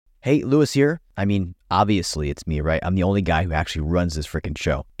Hey, Lewis here. I mean, obviously it's me, right? I'm the only guy who actually runs this freaking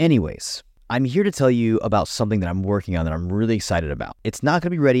show. Anyways, I'm here to tell you about something that I'm working on that I'm really excited about. It's not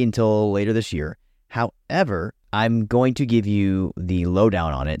going to be ready until later this year. However, I'm going to give you the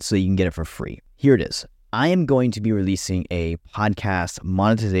lowdown on it so you can get it for free. Here it is. I am going to be releasing a podcast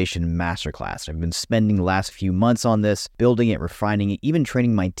monetization masterclass. I've been spending the last few months on this, building it, refining it, even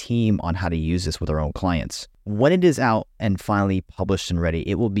training my team on how to use this with our own clients. When it is out and finally published and ready,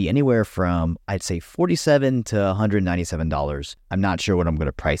 it will be anywhere from, I'd say, $47 to $197. I'm not sure what I'm going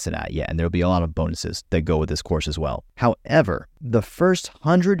to price it at yet, and there'll be a lot of bonuses that go with this course as well. However, the first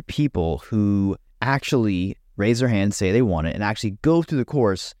 100 people who actually raise their hand, say they want it, and actually go through the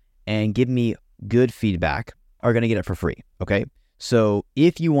course and give me good feedback are going to get it for free, okay? So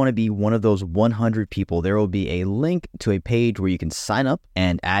if you want to be one of those 100 people, there will be a link to a page where you can sign up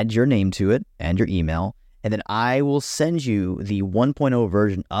and add your name to it and your email, and then I will send you the 1.0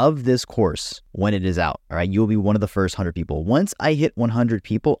 version of this course when it is out, all right? You'll be one of the first 100 people. Once I hit 100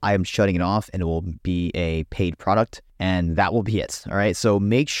 people, I am shutting it off and it will be a paid product, and that will be it, all right? So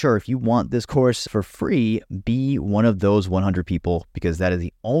make sure if you want this course for free, be one of those 100 people, because that is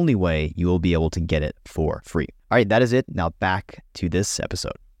the only way you will be able to get it for free. All right, that is it. Now back to this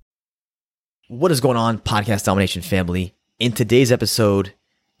episode. What is going on, Podcast Domination family? In today's episode,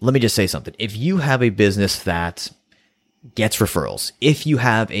 let me just say something. If you have a business that gets referrals, if you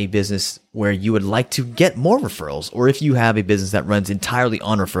have a business where you would like to get more referrals, or if you have a business that runs entirely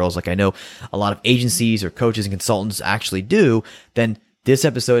on referrals, like I know a lot of agencies or coaches and consultants actually do, then this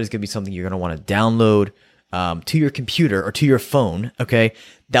episode is going to be something you're going to want to download to your computer or to your phone, okay?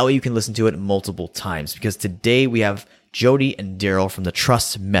 That way you can listen to it multiple times, because today we have Jody and Daryl from the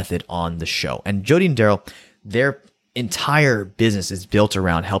Trust Method on the show. And Jody and Daryl, their entire business is built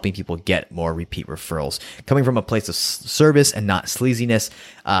around helping people get more repeat referrals. Coming from a place of service and not sleaziness,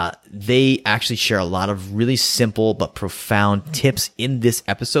 they actually share a lot of really simple but profound tips in this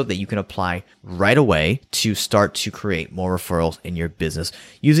episode that you can apply right away to start to create more referrals in your business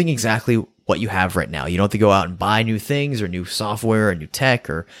using exactly what you have right now. You don't have to go out and buy new things or new software or new tech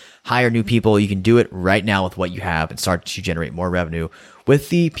or hire new people. You can do it right now with what you have and start to generate more revenue with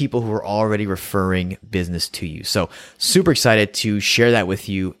the people who are already referring business to you. So super excited to share that with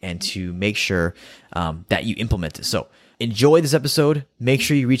you and to make sure that you implement it. So enjoy this episode. Make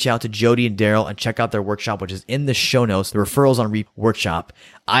sure you reach out to Jody and Daryl and check out their workshop, which is in the show notes, the Referrals on Repeat workshop.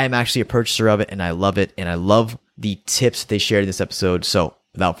 I am actually a purchaser of it and I love it. And I love the tips they shared in this episode. So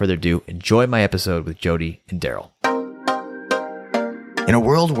without further ado, enjoy my episode with Jody and Daryl. In a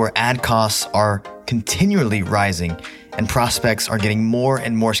world where ad costs are continually rising and prospects are getting more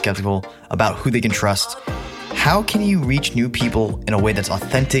and more skeptical about who they can trust, how can you reach new people in a way that's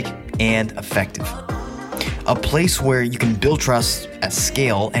authentic and effective? A place where you can build trust at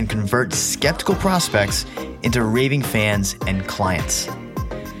scale and convert skeptical prospects into raving fans and clients.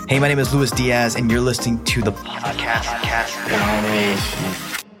 Hey, my name is Luis Diaz, and you're listening to the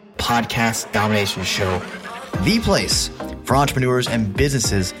Podcast Domination Show, the place for entrepreneurs and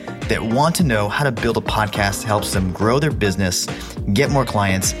businesses that want to know how to build a podcast that helps them grow their business, get more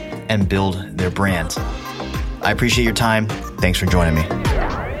clients, and build their brand. I appreciate your time. Thanks for joining me.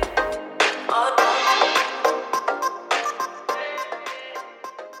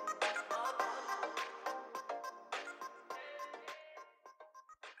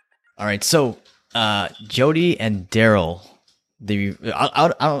 All right, so Jody and Daryl,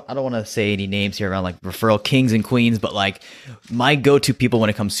 I don't want to say any names here around like referral kings and queens, but like my go-to people when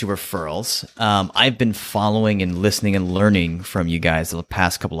it comes to referrals. I've been following and listening and learning from you guys the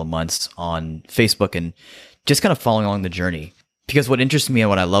past couple of months on Facebook and just kind of following along the journey. Because what interests me and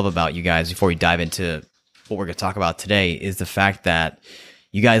what I love about you guys, before we dive into what we're going to talk about today, is the fact that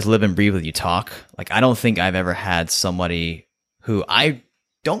you guys live and breathe with you talk. Like, I don't think I've ever had somebody who I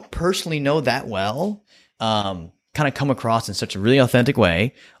don't personally know that well, kind of come across in such a really authentic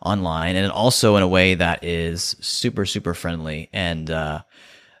way online, and also in a way that is super, super friendly. And I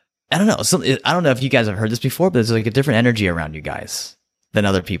don't know. I don't know if you guys have heard this before, but there's like a different energy around you guys than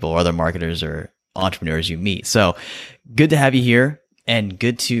other people or other marketers or entrepreneurs you meet. So good to have you here and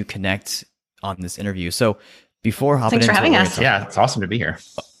good to connect on this interview. So before hopping Thanks for having us. Yeah, it's awesome to be here.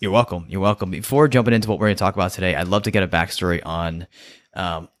 You're welcome. You're welcome. Before jumping into what we're going to talk about today, I'd love to get a backstory on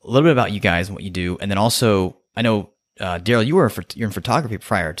a little bit about you guys and what you do. And then also, I know, Daryl, you're in photography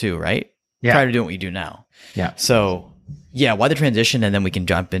prior too, right? Yeah. Prior to doing what you do now. Yeah. So yeah, why the transition? And then we can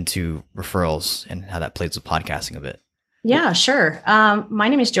jump into referrals and how that plays with podcasting a bit. Yeah, sure. My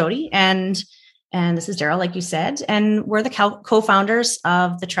name is Jody, and And this is Daryl, like you said, and we're the co-founders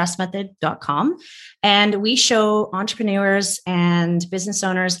of thetrustmethod.com. And we show entrepreneurs and business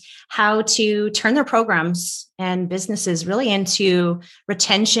owners how to turn their programs and businesses really into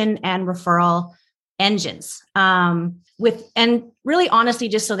retention and referral engines. And really honestly,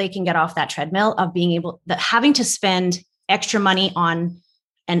 just so they can get off that treadmill of having to spend extra money on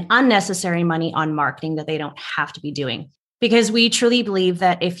and unnecessary money on marketing that they don't have to be doing. Because we truly believe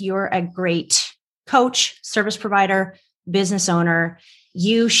that if you're a great coach, service provider, business owner,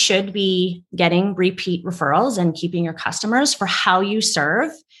 you should be getting repeat referrals and keeping your customers for how you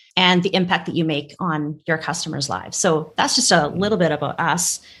serve and the impact that you make on your customers' lives. So that's just a little bit about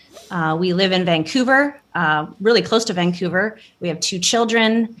us. We live in Vancouver, really close to Vancouver. We have 2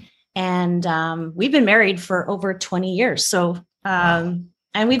 children, and we've been married for over 20 years. So, and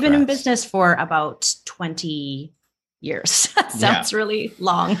we've been in business for about 20 years. That sounds really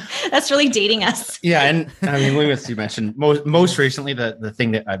long. That's really dating us. Yeah. And I mean, you mentioned most recently, the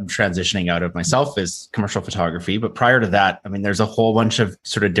thing that I'm transitioning out of myself is commercial photography. But prior to that, I mean, there's a whole bunch of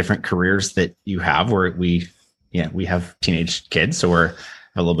sort of different careers that you have where we have teenage kids. So we're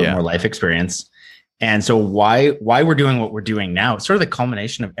a little bit more life experience. And so why we're doing what we're doing now, it's sort of the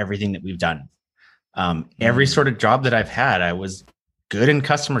culmination of everything that we've done. Every sort of job that I've had, I was good in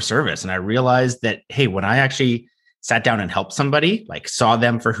customer service. And I realized that, hey, when I actually sat down and helped somebody, like saw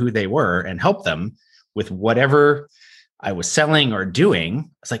them for who they were and helped them with whatever I was selling or doing,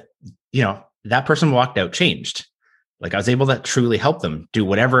 it's like, that person walked out changed. Like I was able to truly help them do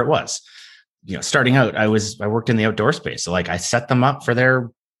whatever it was. Starting out, I worked in the outdoor space. So like I set them up for their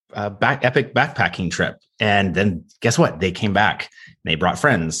epic backpacking trip. And then guess what? They came back and they brought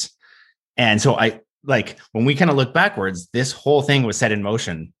friends. And so when we kind of look backwards, this whole thing was set in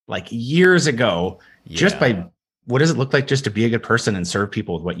motion like years ago, just by what does it look like just to be a good person and serve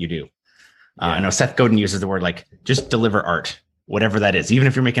people with what you do? I know Seth Godin uses the word like just deliver art, whatever that is. Even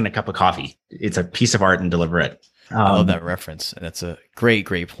if you're making a cup of coffee, it's a piece of art and deliver it. I love that reference. That's a great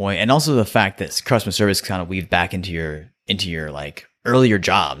point. And also the fact that customer service kind of weaved back into your like earlier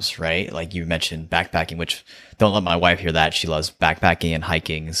jobs, right? Like you mentioned backpacking, which don't let my wife hear that. She loves backpacking and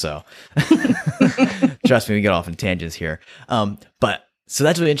hiking. So trust me, we get off in tangents here. But so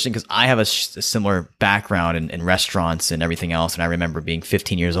that's really interesting because I have a similar background in restaurants and everything else. And I remember being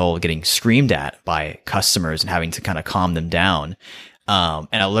 15 years old, getting screamed at by customers and having to kind of calm them down. And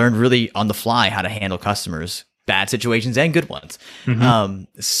I learned really on the fly how to handle customers, bad situations and good ones. Mm-hmm.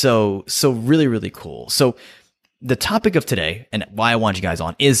 So really, really cool. So the topic of today and why I want you guys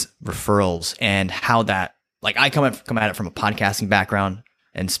on is referrals and how that, like I come at it from a podcasting background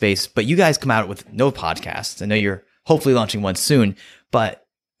and space, but you guys come out with no podcasts. I know you're hopefully launching one soon, but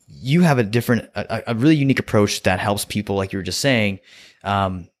you have a really unique approach that helps people, like you were just saying,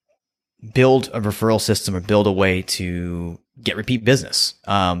 build a referral system or build a way to get repeat business.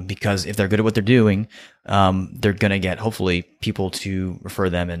 Because if they're good at what they're doing, they're going to get hopefully people to refer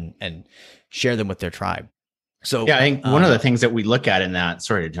them and share them with their tribe. So I think one of the things that we look at in that,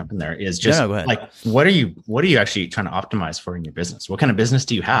 sorry to jump in there, is just like, what are you actually trying to optimize for in your business? What kind of business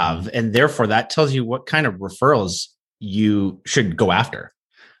do you have? And therefore that tells you what kind of referrals you should go after,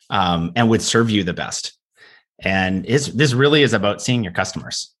 and would serve you the best. And this really is about seeing your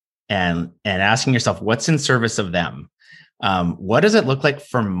customers and asking yourself, what's in service of them? What does it look like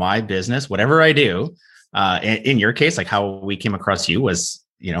for my business? Whatever I do, in your case, like how we came across you was,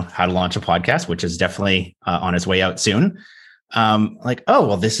 how to launch a podcast, which is definitely on its way out soon.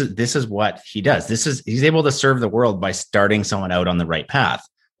 This is what he does. He's able to serve the world by starting someone out on the right path.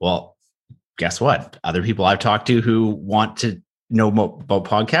 Well, guess what? Other people I've talked to who want to know about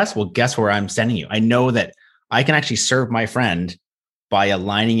podcasts, well, guess where I'm sending you? I know that I can actually serve my friend by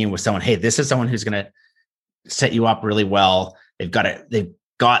aligning in with someone. Hey, this is someone who's going to set you up really well. They've got the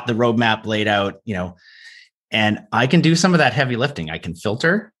roadmap laid out, and I can do some of that heavy lifting. I can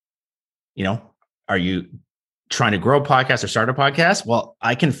filter, are you trying to grow a podcast or start a podcast? Well,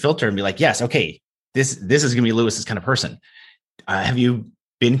 I can filter and be like, yes, okay, this is going to be Lewis's kind of person. Have you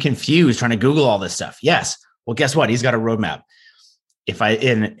been confused trying to Google all this stuff? Yes. Well, guess what? He's got a roadmap.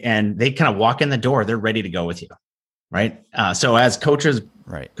 And they kind of walk in the door, they're ready to go with you. Right. So as coaches,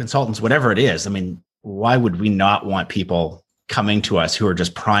 consultants, whatever it is, I mean, why would we not want people coming to us who are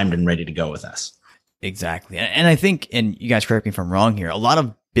just primed and ready to go with us? Exactly. And I think, and you guys correct me if I'm wrong here, a lot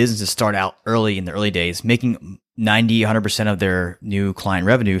of businesses start out early in the early days, making 100% of their new client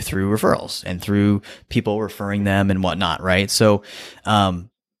revenue through referrals and through people referring them and whatnot. Right. So,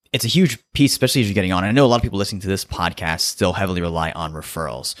 it's a huge piece, especially as you're getting on. And I know a lot of people listening to this podcast still heavily rely on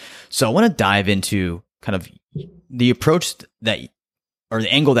referrals. So I want to dive into kind of the approach that or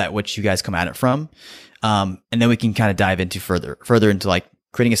the angle that which you guys come at it from. And then we can kind of dive into further into like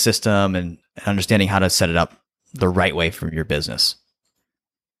creating a system and understanding how to set it up the right way for your business.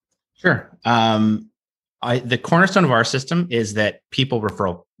 Sure. The cornerstone of our system is that people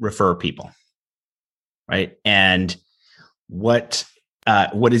refer people, right? And what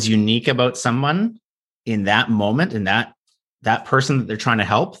is unique about someone in that moment, in that person that they're trying to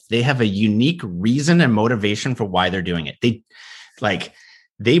help, they have a unique reason and motivation for why they're doing it.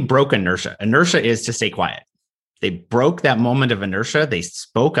 They broke inertia. Inertia is to stay quiet. They broke that moment of inertia. They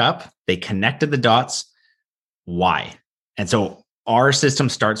spoke up. They connected the dots. Why? And so our system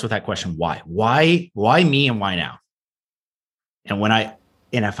starts with that question: why? Why me and why now? And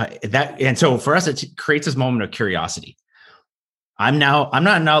so for us, it creates this moment of curiosity. I'm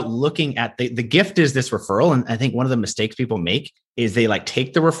not now looking at the gift is this referral. And I think one of the mistakes people make is they like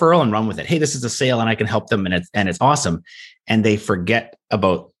take the referral and run with it. Hey, this is a sale and I can help them and it's awesome. And they forget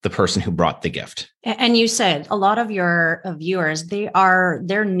about the person who brought the gift. And you said a lot of your viewers,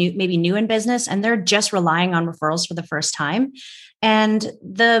 they're new, maybe new in business, and they're just relying on referrals for the first time. And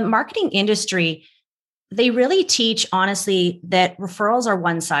the marketing industry, they really teach honestly that referrals are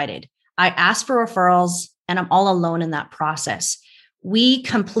one-sided. I ask for referrals and I'm all alone in that process. We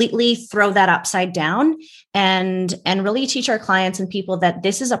completely throw that upside down and really teach our clients and people that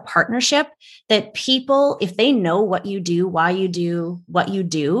this is a partnership, that people, if they know what you do, why you do what you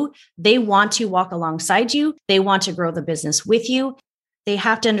do, they want to walk alongside you. They want to grow the business with you. They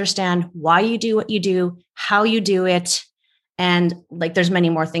have to understand why you do what you do, how you do it. And like, there's many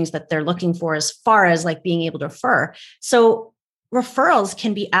more things that they're looking for as far as like being able to refer. So referrals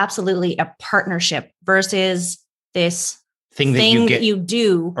can be absolutely a partnership versus this thing that you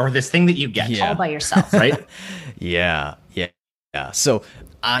do, or this thing that you get all by yourself. Right. Yeah. So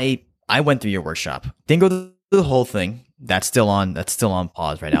I went through your workshop, didn't go through the whole thing. That's still on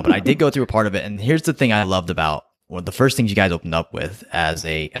pause right now, but I did go through a part of it. And here's the thing I loved about one of the first things you guys opened up with as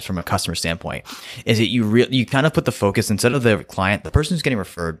from a customer standpoint is that you kind of put the focus instead of the client, the person who's getting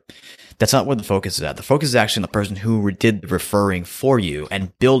referred. That's not where the focus is at. The focus is actually on the person who did the referring for you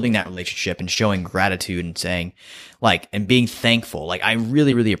and building that relationship and showing gratitude and saying like, and being thankful. Like I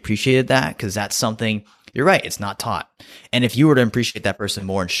really, really appreciated that because that's something, you're right, it's not taught. And if you were to appreciate that person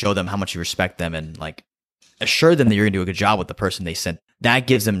more and show them how much you respect them and like assure them that you're going to do a good job with the person they sent, that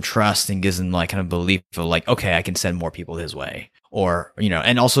gives them trust and gives them like kind of belief of like, okay, I can send more people his way. Or,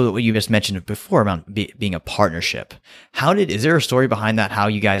 and also what you just mentioned before about being a partnership. Is there a story behind that, how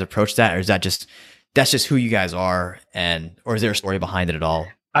you guys approach that? Or is that's just who you guys are? Or is there a story behind it at all?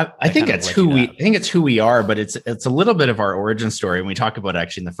 I think it's who we are, but it's a little bit of our origin story. And we talk about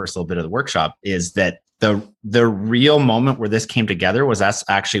actually in the first little bit of the workshop is that the real moment where this came together was us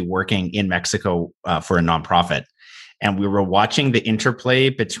actually working in Mexico for a nonprofit. And we were watching the interplay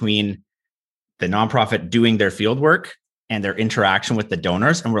between the nonprofit doing their field work and their interaction with the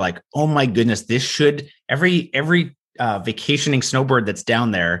donors. And we're like, oh my goodness, this should, every vacationing snowbird that's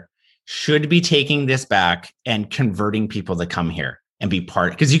down there should be taking this back and converting people to come here and be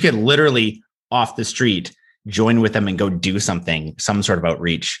part. Because you could literally off the street, join with them and go do something, some sort of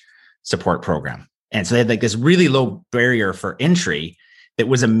outreach support program. And so they had like this really low barrier for entry that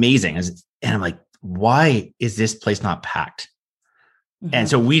was amazing. And I'm like, why is this place not packed? Mm-hmm. And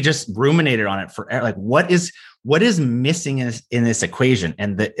so we just ruminated on it for like, what is missing in this equation?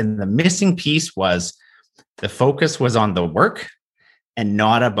 And the missing piece was the focus was on the work and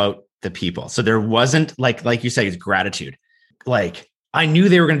not about the people. So there wasn't like you say, it's gratitude. Like I knew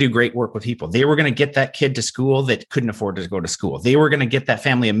they were going to do great work with people. They were going to get that kid to school that couldn't afford to go to school. They were going to get that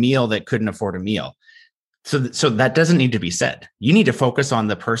family a meal that couldn't afford a meal. So that doesn't need to be said. You need to focus on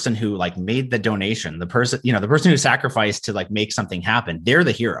the person who like made the donation, the person who sacrificed to like make something happen. They're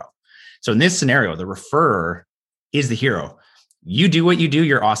the hero. So in this scenario, the referrer is the hero. You do what you do.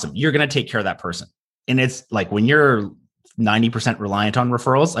 You're awesome. You're going to take care of that person. And it's like when you're 90% reliant on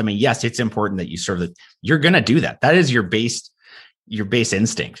referrals, I mean, yes, it's important that you serve that. You're going to do that. That is your base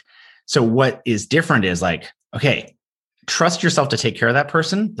instinct. So what is different is like, okay, trust yourself to take care of that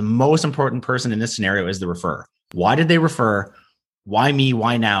person. The most important person in this scenario is the referrer. Why did they refer? Why me?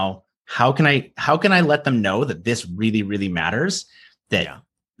 Why now? How can I let them know that this really, really matters?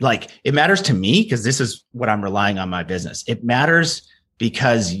 Like it matters to me because this is what I'm relying on my business. It matters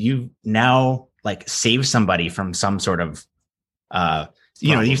because you now like save somebody from some sort of,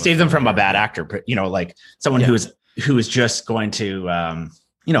 you save them from a bad actor, but like someone who is just going to,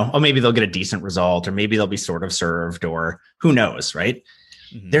 maybe they'll get a decent result or maybe they'll be sort of served or who knows, right?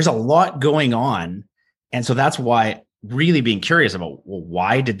 Mm-hmm. There's a lot going on. And so that's why really being curious about, well,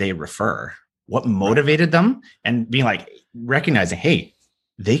 why did they refer? What motivated them? And being like, recognizing, hey,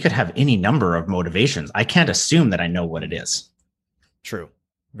 they could have any number of motivations. I can't assume that I know what it is. True.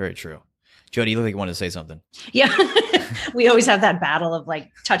 Very true. Jody, you look like you wanted to say something. Yeah. We always have that battle of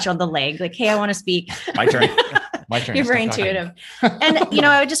like touch on the leg, like, hey, I want to speak. My turn. My turn. You're very intuitive. And,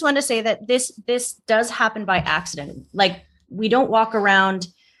 I just want to say that this does happen by accident. Like, we don't walk around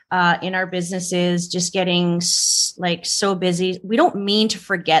in our businesses just getting like so busy. We don't mean to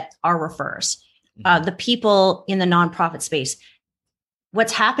forget our referrers, the people in the nonprofit space.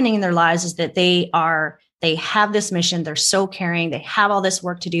 What's happening in their lives is that they have this mission. They're so caring. They have all this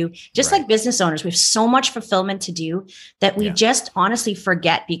work to do. Just like business owners, we have so much fulfillment to do that we just honestly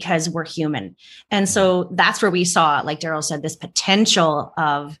forget because we're human. And so that's where we saw, like Daryl said, this potential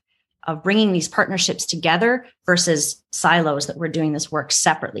of bringing these partnerships together versus silos that we're doing this work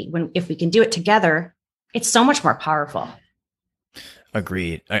separately. If we can do it together, it's so much more powerful.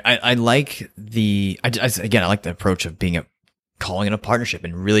 Agreed. I like I like the approach of calling it a partnership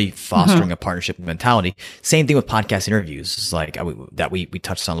and really fostering a partnership mentality. Same thing with podcast interviews. It's like that we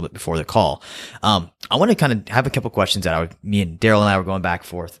touched on a little bit before the call. I want to kind of have a couple questions that me and Daryl and I were going back and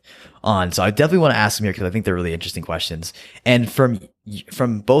forth on. So I definitely want to ask them here because I think they're really interesting questions. And from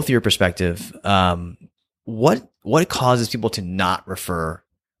both your perspective, what causes people to not refer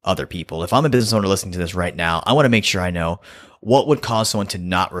other people? If I'm a business owner listening to this right now, I want to make sure I know what would cause someone to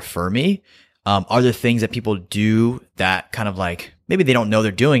not refer me. Are there things that people do that kind of like, maybe they don't know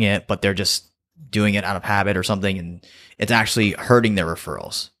they're doing it, but they're just doing it out of habit or something, and it's actually hurting their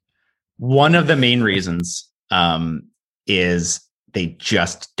referrals? One of the main reasons is they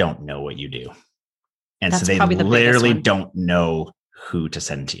just don't know what you do. And so they literally don't know who to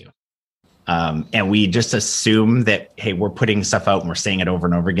send to you. And we just assume that, hey, we're putting stuff out and we're saying it over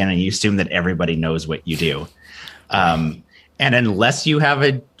and over again. And you assume that everybody knows what you do. And unless you have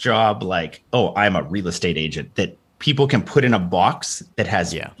a job like, oh, I'm a real estate agent, that people can put in a box that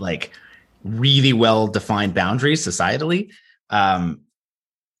has like really well-defined boundaries societally.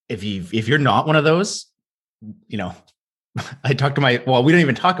 If you're not one of those, I talk to we don't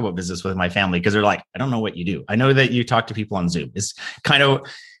even talk about business with my family because they're like, I don't know what you do. I know that you talk to people on Zoom. It's kind of,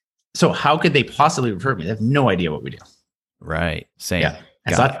 so how could they possibly refer me? They have no idea what we do. Right. Same. Yeah.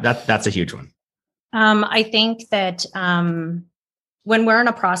 And so that's a huge one. I think that when we're in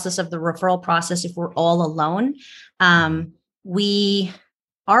a process of the referral process, if we're all alone, our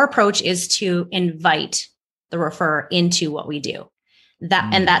approach is to invite the referrer into what we do.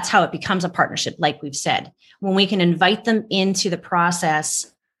 And that's how it becomes a partnership, like we've said. When we can invite them into the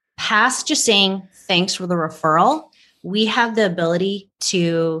process, past just saying thanks for the referral, we have the ability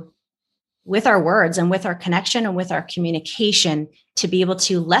to, with our words and with our connection and with our communication, to be able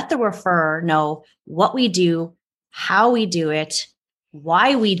to let the referrer know what we do, how we do it,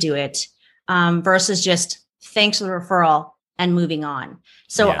 why we do it, versus just thanks for the referral and moving on.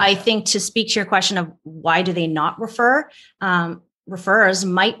 So I think, to speak to your question of why do they not refer, referrers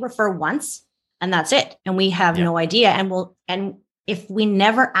might refer once and that's it. And we have no idea. And if we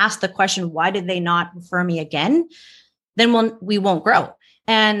never ask the question, why did they not refer me again? Then we won't grow.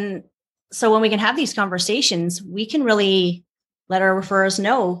 And so when we can have these conversations, we can really let our referrers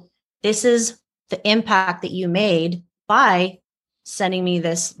know, this is the impact that you made by sending me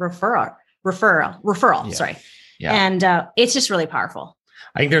this referral. Sorry. Yeah. And it's just really powerful.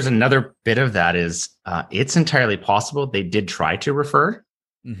 I think there's another bit of that is it's entirely possible they did try to refer,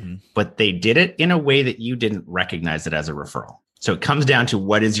 but they did it in a way that you didn't recognize it as a referral. So it comes down to,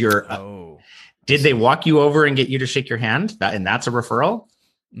 what is your, did they walk you over and get you to shake your hand? And that's a referral.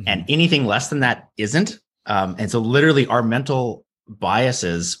 And anything less than that isn't. And so literally our mental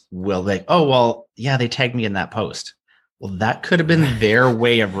biases will like, oh, well, yeah, they tagged me in that post. Well, that could have been their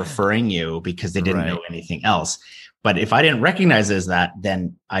way of referring you because they didn't know anything else. But if I didn't recognize it as that,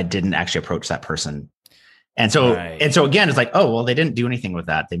 then I didn't actually approach that person. And so, again, it's like, oh, well, they didn't do anything with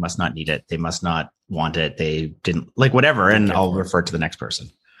that. They must not need it. They must not want it. They didn't like whatever. And I'll refer to the next person.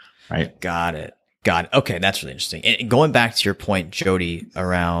 Right. Got it. Okay. That's really interesting. And going back to your point, Jody,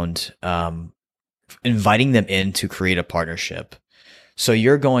 around inviting them in to create a partnership. So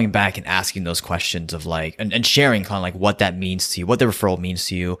you're going back and asking those questions of like, and sharing kind of like what that means to you, what the referral means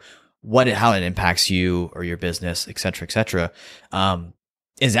to you, how it impacts you or your business, et cetera, et cetera.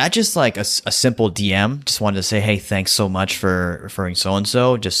 Is that just like a simple DM? Just wanted to say, hey, thanks so much for referring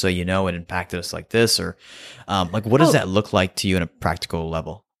so-and-so, just so you know, it impacted us like this, or like, what does that look like to you in a practical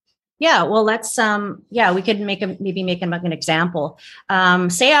level? Yeah, well, let's, we could make an example.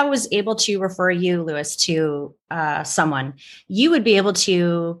 Say I was able to refer you, Lewis, to someone. You would be able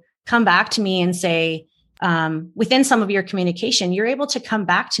to come back to me and say, within some of your communication, you're able to come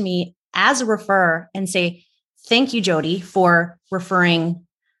back to me as a referrer and say, thank you, Jody, for referring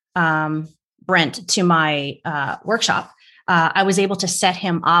Brent to my workshop, I was able to set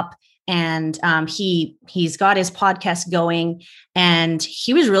him up, and he's got his podcast going, and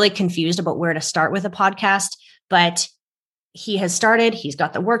he was really confused about where to start with a podcast, but he has started. He's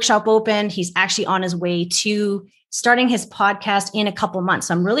got the workshop open. He's actually on his way to starting his podcast in a couple months.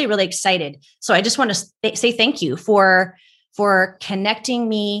 So I'm really, really excited. So I just want to say thank you for connecting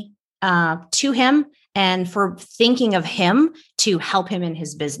me to him and for thinking of him to help him in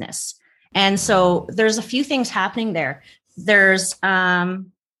his business. And so there's a few things happening there. There's,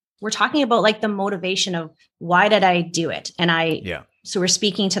 we're talking about like the motivation of why did I do it? And so we're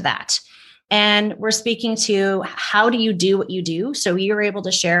speaking to that, and we're speaking to how do you do what you do? So you're able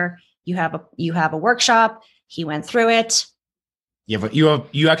to share, you have a workshop. He went through it. You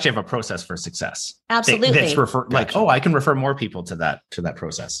actually have a process for success. Absolutely. That's like, I can refer more people to that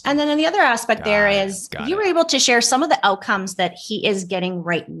process. And then the other aspect you were able to share some of the outcomes that he is getting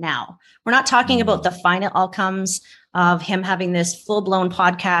right now. We're not talking about the final outcomes of him having this full-blown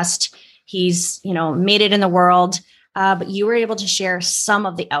podcast. He's, made it in the world, but you were able to share some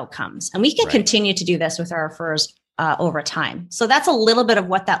of the outcomes, and we can continue to do this with our referrers over time. So that's a little bit of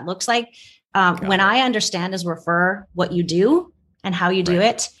what that looks like. When I understand as a referrer what you do and how you do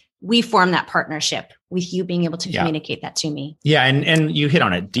it, we form that partnership with you being able to communicate that to me. Yeah. And you hit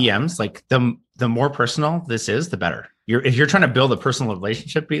on it. DMs, like the more personal this is, the better. If you're trying to build a personal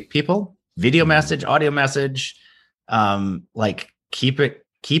relationship with people, video message, audio message, like keep it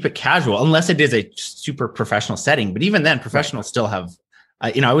casual, unless it is a super professional setting. But even then, professionals still have,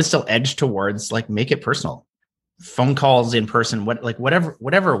 I would still edge towards like, make it personal. Phone calls, in person,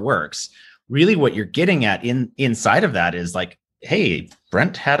 whatever works. Really what you're getting at inside of that is like, hey,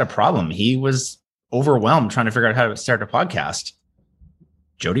 Brent had a problem. He was overwhelmed trying to figure out how to start a podcast.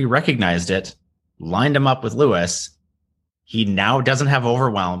 Jody recognized it, lined him up with Lewis. He now doesn't have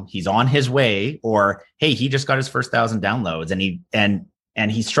overwhelm. He's on his way. Or, hey, he just got his first 1,000 downloads,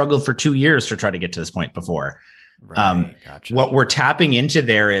 and he struggled for 2 years to try to get to this point before. Gotcha. What we're tapping into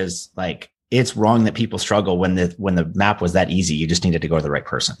there is like, it's wrong that people struggle when the map was that easy. You just needed to go to the right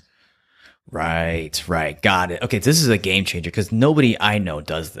person. Right. Got it. Okay. This is a game changer because nobody I know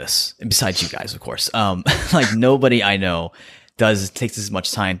does this, besides you guys, of course. Like nobody I know takes as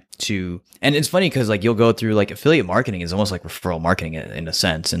much time to, and it's funny because like you'll go through like affiliate marketing is almost like referral marketing in a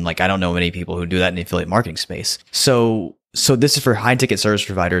sense. And like, I don't know many people who do that in the affiliate marketing space. So this is for high ticket service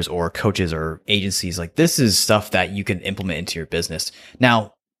providers or coaches or agencies. Like this is stuff that you can implement into your business.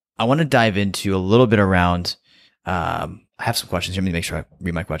 Now, I want to dive into a little bit around, I have some questions here. Let me make sure I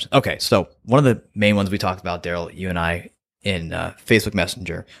read my questions. Okay. So one of the main ones we talked about, Daryl, you and I in Facebook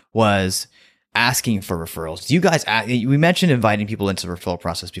Messenger was asking for referrals. Do you guys, we mentioned inviting people into the referral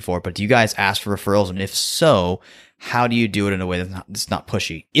process before, but do you guys ask for referrals? And if so, how do you do it in a way that's not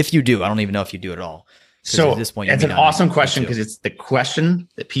pushy? If you do, I don't even know if you do it at all. So at this point, it's an awesome question because it's the question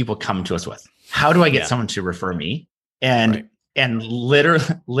that people come to us with. How do I get someone to refer me? And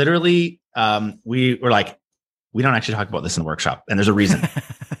literally, we were like, we don't actually talk about this in the workshop, and there's a reason.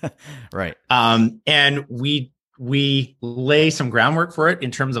 Right. And we lay some groundwork for it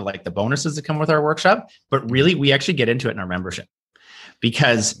in terms of like the bonuses that come with our workshop, but really we actually get into it in our membership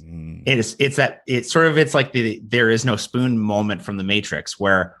because it's like there is no spoon moment from the Matrix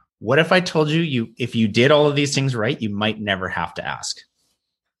where what if I told if you did all of these things right, you might never have to ask.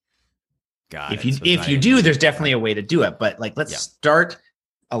 If you do, there's definitely a way to do it, but like, let's start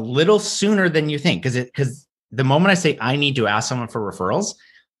a little sooner than you think. Because the moment I say I need to ask someone for referrals,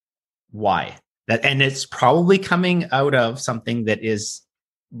 why? And it's probably coming out of something that is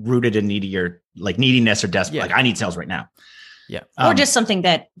rooted in neediness or desperate. Like I need sales right now. Yeah. Or just something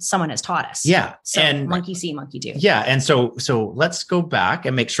that someone has taught us. Yeah. So and monkey see, monkey do. Yeah. And so let's go back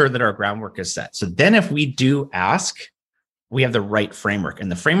and make sure that our groundwork is set. So then if we do ask, we have the right framework. And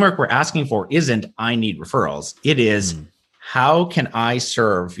the framework we're asking for isn't I need referrals. It is how can I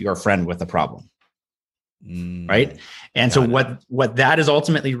serve your friend with a problem? Right. And so what that is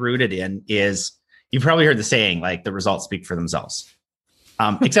ultimately rooted in is, you've probably heard the saying, like the results speak for themselves,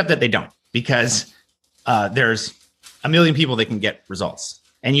 except that they don't, because there's a million people that can get results,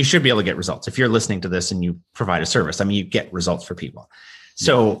 and you should be able to get results. If you're listening to this and you provide a service, I mean, you get results for people.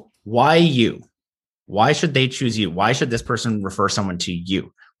 So why you? Why should they choose you? Why should this person refer someone to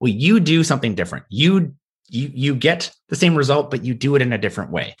you? Well, you do something different. You get the same result, but you do it in a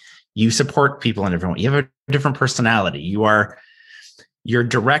different way. You support people in a different way. You have a different personality. You're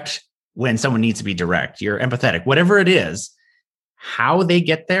direct when someone needs to be direct. You're empathetic. Whatever it is, how they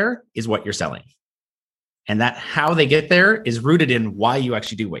get there is what you're selling. And that how they get there is rooted in why you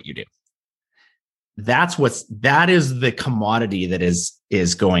actually do what you do. that is the commodity that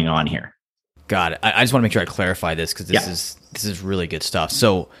is going on here. Got it. I just want to make sure I clarify this because this is really good stuff.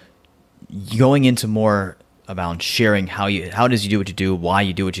 So going into more about sharing how does you do what you do, why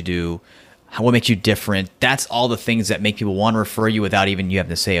you do what you do, what makes you different. That's all the things that make people want to refer you without even you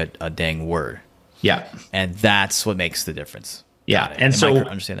having to say a dang word. Yeah. And that's what makes the difference. Yeah. And so I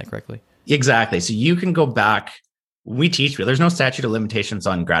understand that correctly? Exactly. So you can go back. We teach you, there's no statute of limitations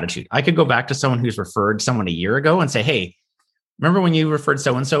on gratitude. I could go back to someone who's referred someone a year ago and say, hey, remember when you referred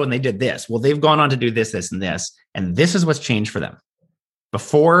so-and-so and they did this? Well, they've gone on to do this, this, and this. And this is what's changed for them.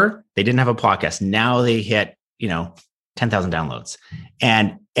 Before they didn't have a podcast. Now they hit, 10,000 downloads.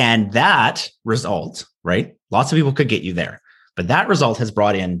 And that result, right? Lots of people could get you there, but that result has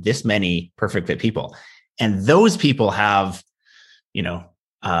brought in this many perfect fit people. And those people have,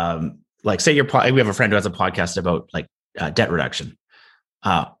 like say we have a friend who has a podcast about like debt reduction.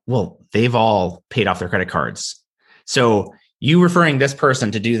 Well, they've all paid off their credit cards. So you referring this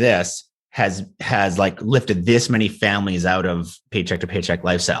person to do this has like lifted this many families out of paycheck to paycheck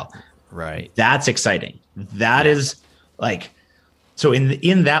lifestyle. Right. That's exciting. That is like, so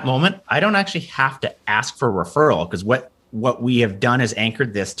in that moment, I don't actually have to ask for a referral because what we have done is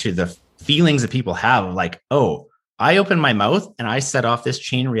anchored this to the feelings that people have of like, oh, I open my mouth and I set off this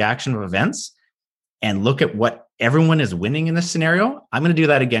chain reaction of events and look at what everyone is winning in this scenario. I'm going to do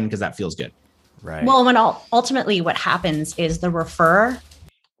that again because that feels good. Right. Well, when ultimately what happens is the referrer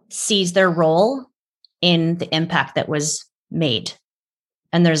sees their role in the impact that was made.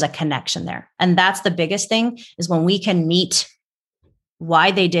 And there's a connection there. And that's the biggest thing is when we can meet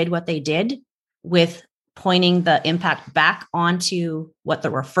why they did what they did with pointing the impact back onto what the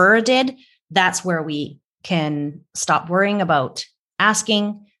referrer did. That's where we can stop worrying about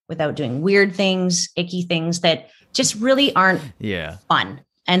asking without doing weird things, icky things that just really aren't fun.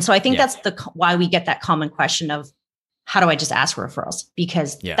 And so I think that's why we get that common question of how do I just ask for referrals?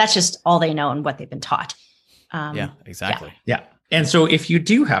 Because that's just all they know and what they've been taught. Exactly. Yeah. And so if you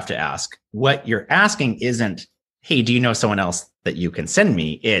do have to ask, what you're asking isn't, hey, do you know someone else that you can send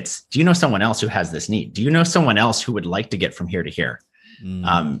me? It's, do you know someone else who has this need? Do you know someone else who would like to get from here to here?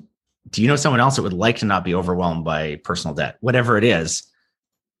 Do you know someone else that would like to not be overwhelmed by personal debt? Whatever it is,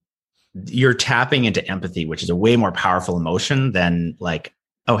 you're tapping into empathy, which is a way more powerful emotion than like,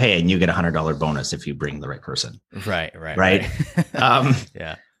 oh, hey, and you get $100 bonus if you bring the right person. Right.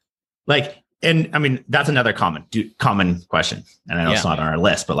 Like, and I mean, that's another common question. And I know it's not on our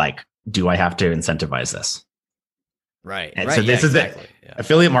list, but like, do I have to incentivize this? Right. And so this is it. Yeah.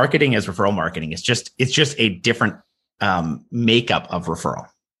 Affiliate marketing is referral marketing. It's just a different makeup of referral.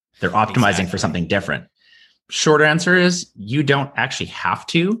 They're optimizing for something different. Short answer is you don't actually have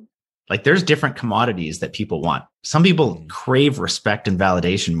to. Like there's different commodities that people want. Some people crave respect and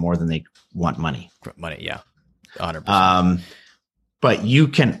validation more than they want money. Money, yeah. 100%. But you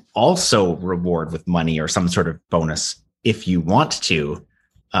can also reward with money or some sort of bonus if you want to.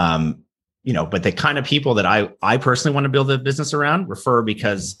 But the kind of people that I personally want to build a business around refer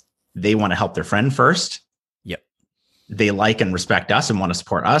because they want to help their friend first. Yep. They like and respect us and want to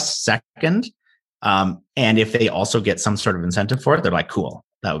support us second. And if they also get some sort of incentive for it, they're like, cool,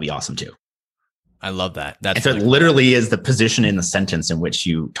 that would be awesome too. I love that. So it literally is the position in the sentence in which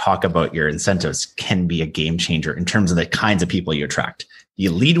you talk about your incentives can be a game changer in terms of the kinds of people you attract.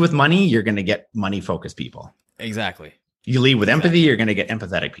 You lead with money, you're going to get money focused people. Exactly. You lead with empathy, you're going to get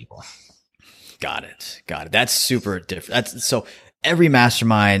empathetic people. Got it. That's super different. So every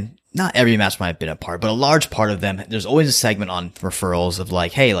mastermind, not every mastermind I've been a part, but a large part of them, there's always a segment on referrals of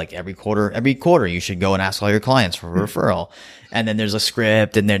like, hey, like every quarter, you should go and ask all your clients for a referral. And then there's a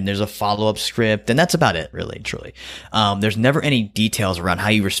script and then there's a follow-up script. And that's about it, really, truly. There's never any details around how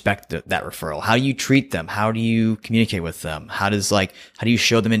you respect that referral. How do you treat them? How do you communicate with them? How do you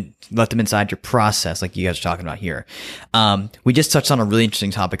show them and let them inside your process like you guys are talking about here? We just touched on a really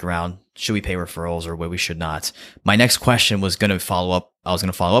interesting topic around should we pay referrals or what we should not. My next question was going to follow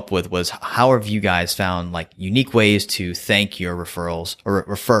up with was how have you guys found like unique ways to thank your referrals or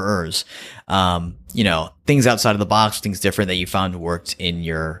referrers? Things outside of the box, things different that you found worked in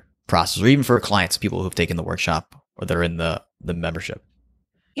your process or even for clients, people who've taken the workshop or they're in the membership.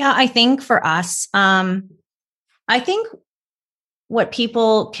 Yeah, I think for us, I think what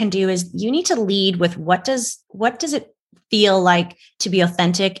people can do is you need to lead with what does it feel like to be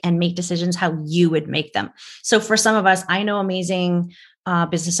authentic and make decisions how you would make them. So for some of us, I know amazing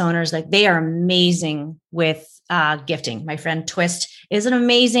business owners, like they are amazing with gifting. My friend Twist is an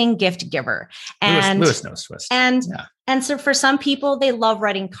amazing gift giver. And Lewis knows Twist. And so for some people, they love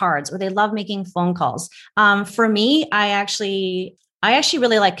writing cards or they love making phone calls. For me, I actually I actually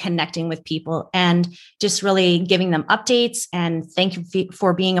really like connecting with people and just really giving them updates and thank you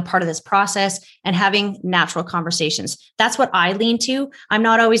for being a part of this process and having natural conversations. That's what I lean to. I'm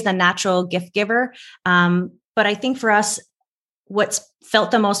not always the natural gift giver. But I think for us, what's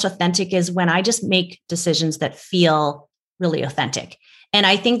felt the most authentic is when I just make decisions that feel really authentic. And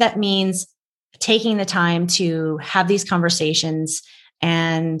I think that means taking the time to have these conversations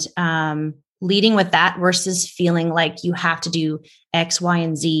and leading with that versus feeling like you have to do X, Y,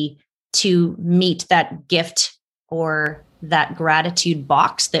 and Z to meet that gift or that gratitude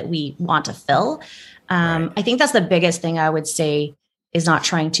box that we want to fill. Right. I think that's the biggest thing I would say is not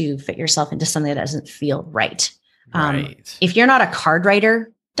trying to fit yourself into something that doesn't feel right. Right. If you're not a card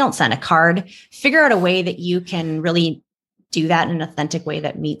writer, don't send a card. Figure out a way that you can really do that in an authentic way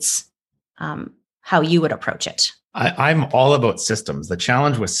that meets how you would approach it. I'm all about systems. The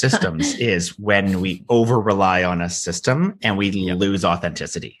challenge with systems is when we over rely on a system and we lose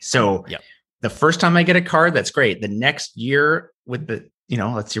authenticity. So the first time I get a card, that's great. The next year with the,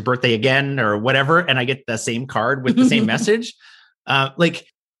 it's your birthday again or whatever, and I get the same card with the same message. So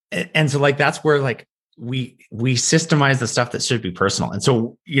that's where we systemize the stuff that should be personal. And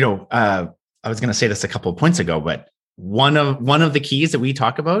so, I was going to say this a couple of points ago, but one of the keys that we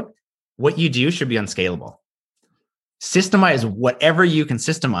talk about, what you do should be unscalable. Systemize whatever you can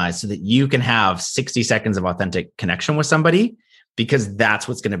systemize so that you can have 60 seconds of authentic connection with somebody, because that's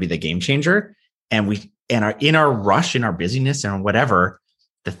what's going to be the game changer. And in our rush, in our busyness and whatever,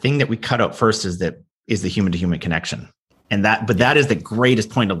 the thing that we cut out first is the human to human connection. And that is the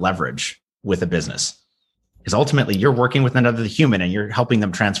greatest point of leverage with a business, because ultimately you're working with another human and you're helping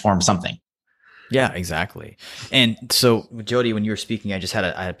them transform something. Yeah, exactly. And so, Jody, when you were speaking, I just had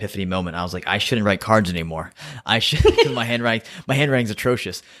an epiphany moment. I was like, I shouldn't write cards anymore. I should. my handwriting's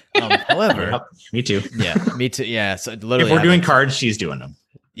atrocious. However, me too. Yeah, me too. Yeah. So literally, if we're doing cards, she's doing them.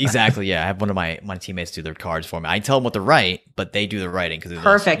 Exactly. Yeah, I have one of my teammates do their cards for me. I tell them what to write, but they do the writing because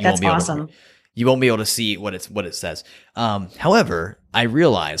perfect. That's awesome. You won't be able to see what it says. However, I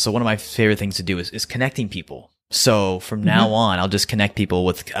realize, so one of my favorite things to do is connecting people. So from now on, I'll just connect people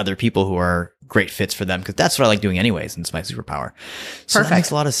with other people who are great fits for them, because that's what I like doing anyways, and it's my superpower. So Perfect. That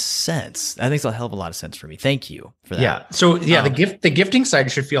makes a lot of sense. That makes a hell of a lot of sense for me. Thank you for that. Yeah. So the gifting side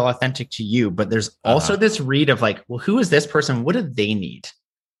should feel authentic to you, but there's also this read of who is this person? What do they need?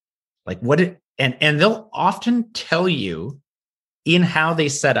 And they'll often tell you in how they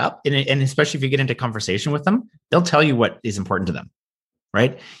set up, and especially if you get into conversation with them, they'll tell you what is important to them.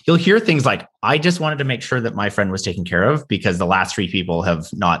 Right? You'll hear things like, I just wanted to make sure that my friend was taken care of because the last 3 people have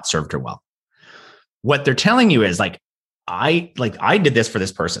not served her well. What they're telling you is I did this for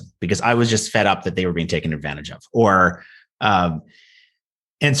this person because I was just fed up that they were being taken advantage of.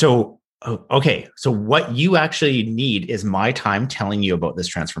 So what you actually need is my time telling you about this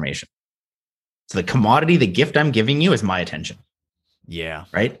transformation. So the commodity, the gift I'm giving you is my attention. Yeah.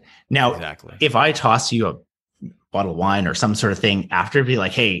 Right? Now, exactly. If I toss you a bottle of wine or some sort of thing after, be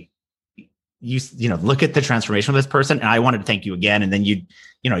like, hey, you look at the transformation of this person, and I wanted to thank you again. And then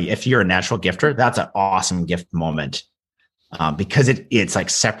if you're a natural gifter, that's an awesome gift moment, because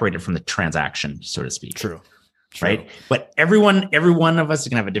it's separated from the transaction, so to speak. True. Right. But every one of us is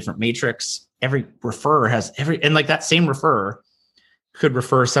gonna have a different matrix. Every referrer has and that same referrer could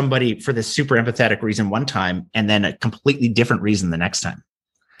refer somebody for this super empathetic reason one time, and then a completely different reason the next time.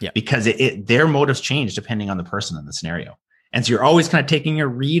 Yeah, because their motives change depending on the person and the scenario. And so you're always kind of taking a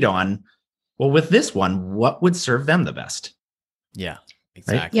read on, well, with this one, what would serve them the best? Yeah,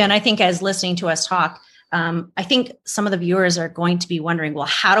 exactly. Right? Yeah. And I think as listening to us talk, I think some of the viewers are going to be wondering, well,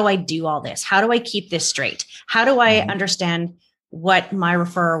 how do I do all this? How do I keep this straight? How do I understand what my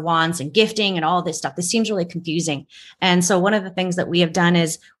referrer wants and gifting and all this stuff? This seems really confusing. And so one of the things that we have done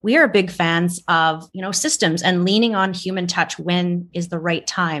is we are big fans of, systems and leaning on human touch when is the right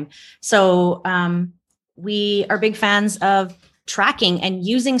time. So we are big fans of tracking and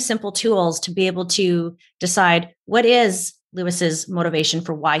using simple tools to be able to decide what is Lewis's motivation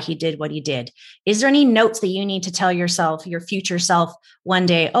for why he did what he did. Is there any notes that you need to tell yourself, your future self, one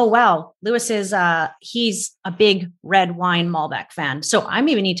day? Oh, wow, Lewis is, he's a big red wine Malbec fan. So I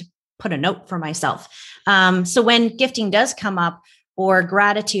maybe need to put a note for myself. So when gifting does come up or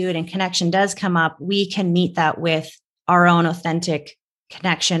gratitude and connection does come up, we can meet that with our own authentic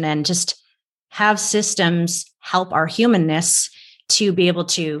connection and just have systems help our humanness to be able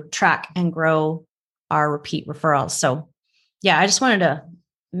to track and grow our repeat referrals. So yeah, I just wanted to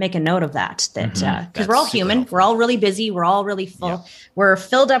make a note of that because we're all human. Helpful. We're all really busy. We're all really full. Yeah. We're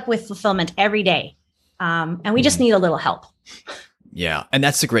filled up with fulfillment every day. And we just need a little help. Yeah. And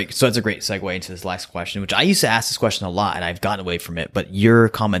that's a great segue into this last question, which I used to ask this question a lot and I've gotten away from it, but your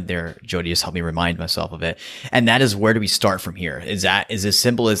comment there, Jody, just helped me remind myself of it. And that is, where do we start from here? Is as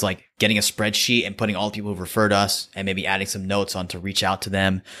simple as like getting a spreadsheet and putting all the people who've referred us and maybe adding some notes on to reach out to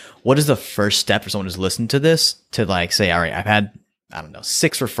them? What is the first step for someone who's listened to this to like say, all right, I've had,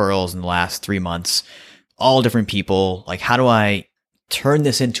 6 referrals in the last 3 months, all different people. Like, how do I turn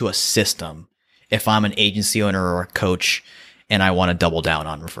this into a system if I'm an agency owner or a coach and I want to double down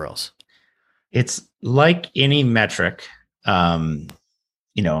on referrals? It's like any metric.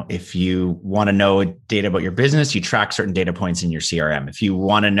 If you want to know data about your business, you track certain data points in your CRM. If you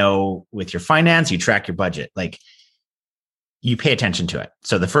want to know with your finance, you track your budget. Like, you pay attention to it.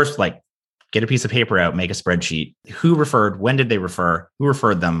 So the first, get a piece of paper out, make a spreadsheet. Who referred? When did they refer? Who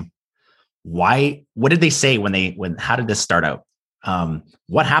referred them? Why? What did they say when? How did this start out?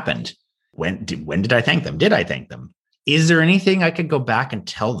 What happened? When did I thank them? Did I thank them? Is there anything I could go back and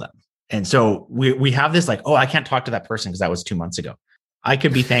tell them? And so we have this I can't talk to that person because that was 2 months ago. I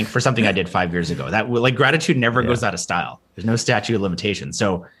could be thanked for something I did 5 years ago. That gratitude never goes out of style. There's no statute of limitations.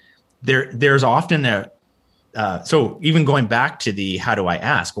 So there's often so even going back to the, how do I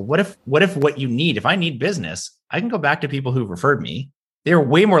ask? Well, what if what you need, if I need business, I can go back to people who referred me. They're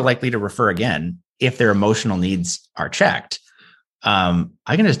way more likely to refer again if their emotional needs are checked. I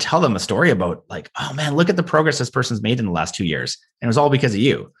can just tell them a story about oh man, look at the progress this person's made in the last 2 years. And it was all because of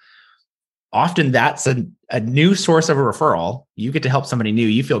you. Often that's a new source of a referral. You get to help somebody new.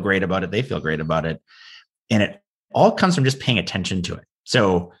 You feel great about it. They feel great about it. And it all comes from just paying attention to it.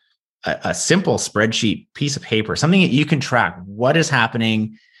 So a simple spreadsheet, piece of paper, something that you can track what is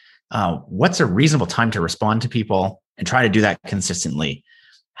happening, what's a reasonable time to respond to people, and try to do that consistently.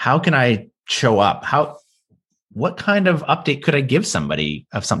 How can I show up? What kind of update could I give somebody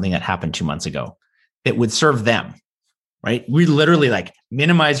of something that happened 2 months ago that would serve them, right? We literally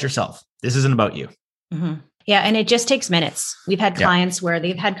minimize yourself. This isn't about you. Mm-hmm. Yeah. And it just takes minutes. We've had clients where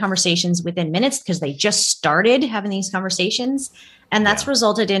they've had conversations within minutes because they just started having these conversations. And that's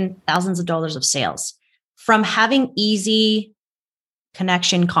resulted in thousands of dollars of sales from having easy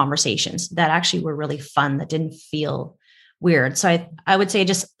connection conversations that actually were really fun, that didn't feel weird. So I would say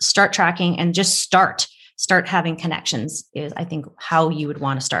just start tracking and just start having connections is, I think, how you would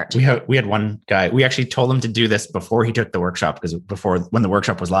want to start. We had one guy, we actually told him to do this before he took the workshop, because when the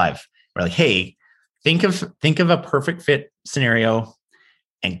workshop was live, we're like, hey, think of a perfect fit scenario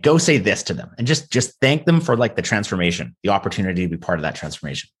and go say this to them and just thank them for the transformation, the opportunity to be part of that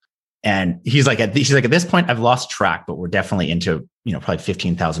transformation. And he's like, at this point, I've lost track, but we're definitely into, probably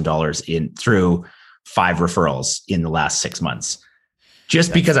 $15,000 through 5 referrals in the last 6 months,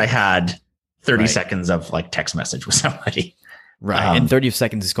 because I had 30 seconds of text message with somebody. Right. And 30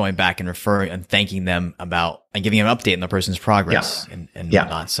 seconds is going back and referring and thanking them about and giving an update on the person's progress and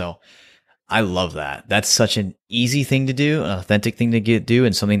whatnot. So I love that. That's such an easy thing to do, an authentic thing to do,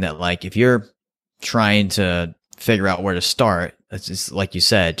 and something that if you're trying to figure out where to start, it's just like you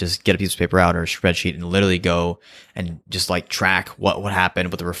said, just get a piece of paper out or a spreadsheet and literally go and just track what happened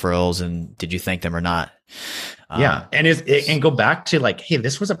with the referrals and did you thank them or not? And go back to hey,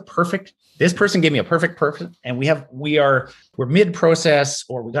 this person gave me a perfect person, and we're mid process,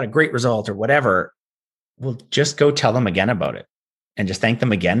 or we got a great result or whatever. We'll just go tell them again about it and just thank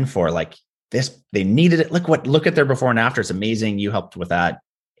them again for this. They needed it. Look at their before and after. It's amazing. You helped with that.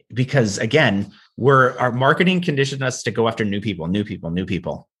 Because again, our marketing conditioned us to go after new people.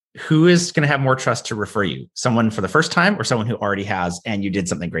 Who is going to have more trust to refer you? Someone for the first time or someone who already has, and you did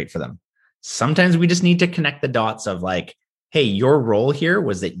something great for them? Sometimes we just need to connect the dots of hey, your role here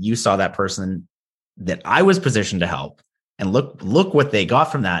was that you saw that person that I was positioned to help, and look what they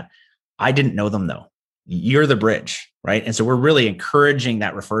got from that. I didn't know them though. You're the bridge, right? And so we're really encouraging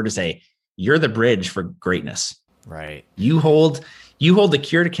that refer to say, you're the bridge for greatness. Right. You hold the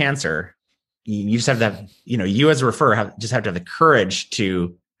cure to cancer. You just have to have, you as a referrer just have to have the courage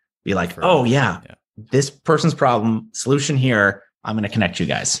to be this person's problem, solution here. I'm going to connect you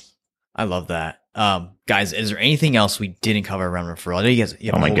guys. I love that. Guys, is there anything else we didn't cover around referral? I know you have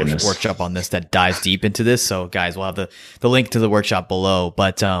a whole workshop on this that dives deep into this. So guys, we'll have the link to the workshop below,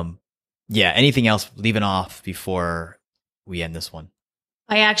 but anything else leaving off before we end this one?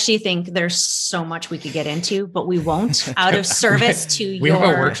 I actually think there's so much we could get into, but we won't out of service to we have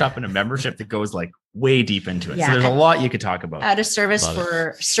a workshop and a membership that goes way deep into it. Yeah. So there's a lot you could talk about. Out of service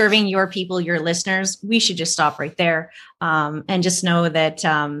for serving your people, your listeners, we should just stop right there. And just know that,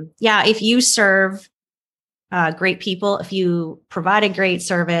 if you serve great people, if you provide a great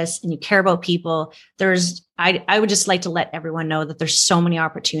service and you care about people, I would just like to let everyone know that there's so many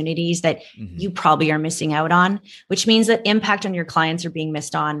opportunities that you probably are missing out on, which means that impact on your clients are being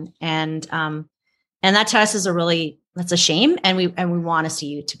missed on. And that to us is that's a shame. And we want to see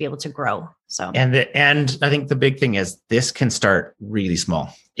you to be able to grow. So, and I think the big thing is this can start really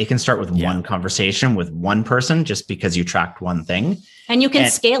small. It can start with one conversation with one person, just because you tracked one thing. And you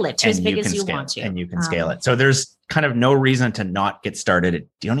can scale it to as big as you want to. And you can scale it. So there's kind of no reason to not get started.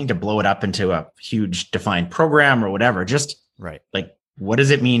 You don't need to blow it up into a huge defined program or whatever. Just like, what does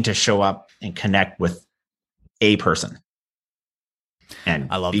it mean to show up and connect with a person? And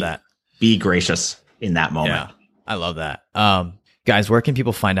I love that. Be gracious in that moment. Yeah, I love that. Guys, where can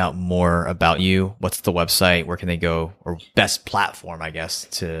people find out more about you? What's the website? Where can they go? Or best platform, I guess,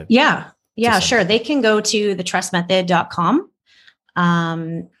 to... Yeah, sure. They can go to thetrustmethod.com,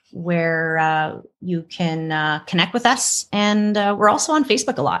 where you can connect with us. And we're also on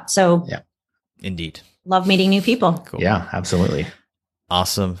Facebook a lot. So indeed. Love meeting new people. Cool. Yeah, absolutely.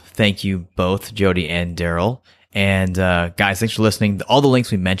 Awesome. Thank you both, Jody and Daryl. And guys, thanks for listening. All the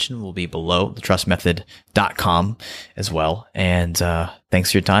links we mentioned will be below, thetrustmethod.com as well. And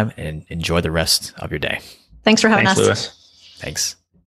thanks for your time, and enjoy the rest of your day. Thanks for having us. Lewis. Thanks.